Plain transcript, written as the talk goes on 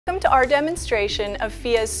Welcome to our demonstration of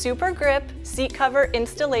Fia's Super-Grip seat cover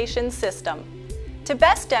installation system. To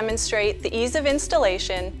best demonstrate the ease of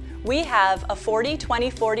installation, we have a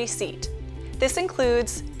 40-20-40 seat. This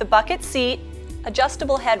includes the bucket seat,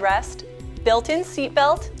 adjustable headrest, built-in seat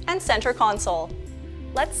belt, and center console.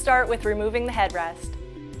 Let's start with removing the headrest.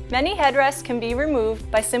 Many headrests can be removed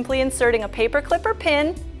by simply inserting a paperclip or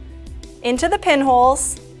pin into the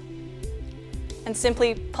pinholes and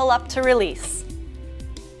simply pull up to release.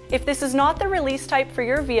 If this is not the release type for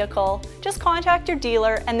your vehicle, just contact your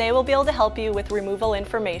dealer and they will be able to help you with removal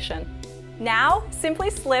information. Now, simply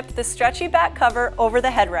slip the stretchy back cover over the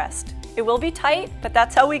headrest. It will be tight, but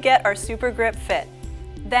that's how we get our Super-Grip fit.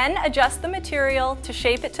 Then adjust the material to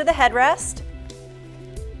shape it to the headrest.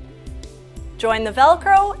 Join the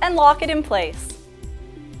Velcro and lock it in place.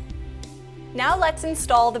 Now let's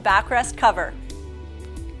install the backrest cover.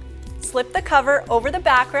 Slip the cover over the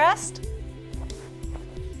backrest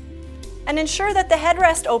and ensure that the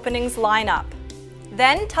headrest openings line up.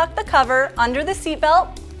 Then tuck the cover under the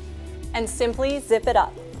seatbelt and simply zip it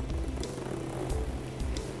up.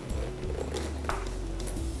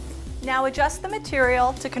 Now adjust the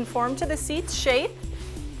material to conform to the seat's shape,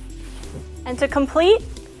 and to complete,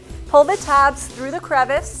 pull the tabs through the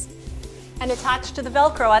crevice and attach to the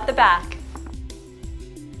Velcro at the back.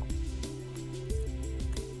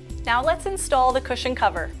 Now let's install the cushion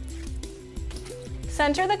cover.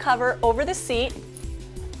 Center the cover over the seat,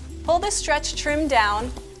 pull the stretch trim down,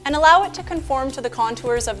 and allow it to conform to the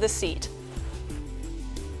contours of the seat.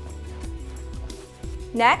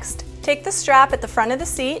 Next, take the strap at the front of the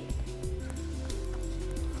seat,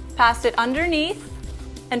 pass it underneath,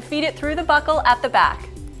 and feed it through the buckle at the back.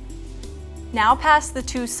 Now pass the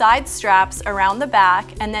two side straps around the back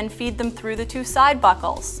and then feed them through the two side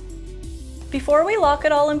buckles. Before we lock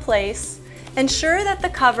it all in place, ensure that the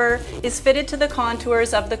cover is fitted to the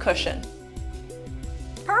contours of the cushion.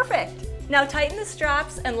 Perfect! Now tighten the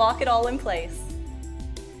straps and lock it all in place.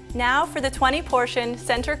 Now for the 20-portion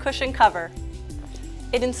center cushion cover.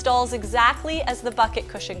 It installs exactly as the bucket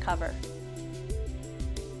cushion cover.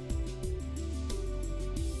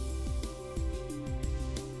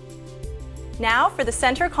 Now for the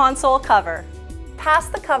center console cover. Pass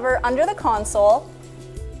the cover under the console,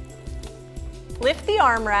 lift the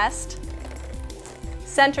armrest,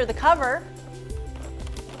 center the cover,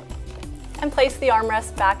 and place the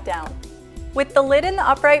armrest back down. With the lid in the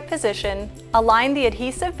upright position, align the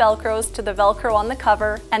adhesive Velcros to the Velcro on the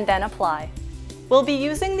cover and then apply. We'll be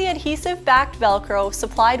using the adhesive backed Velcro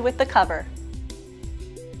supplied with the cover.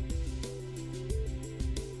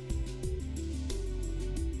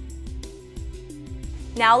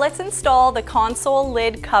 Now let's install the console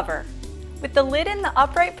lid cover. With the lid in the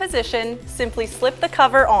upright position, simply slip the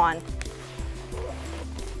cover on.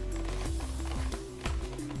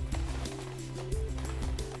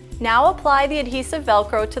 Now apply the adhesive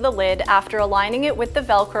Velcro to the lid after aligning it with the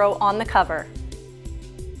Velcro on the cover.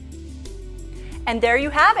 And there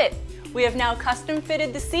you have it! We have now custom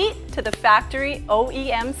fitted the seat to the factory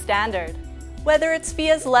OEM standard. Whether it's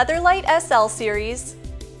Fia's Leatherlight SL series,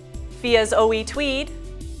 Fia's OE Tweed,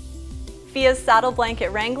 Fia's Saddle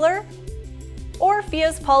Blanket Wrangler, or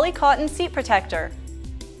Fia's Poly Cotton Seat Protector.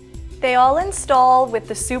 They all install with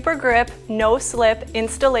the Super-Grip no-slip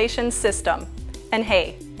installation system. And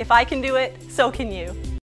hey, if I can do it, so can you.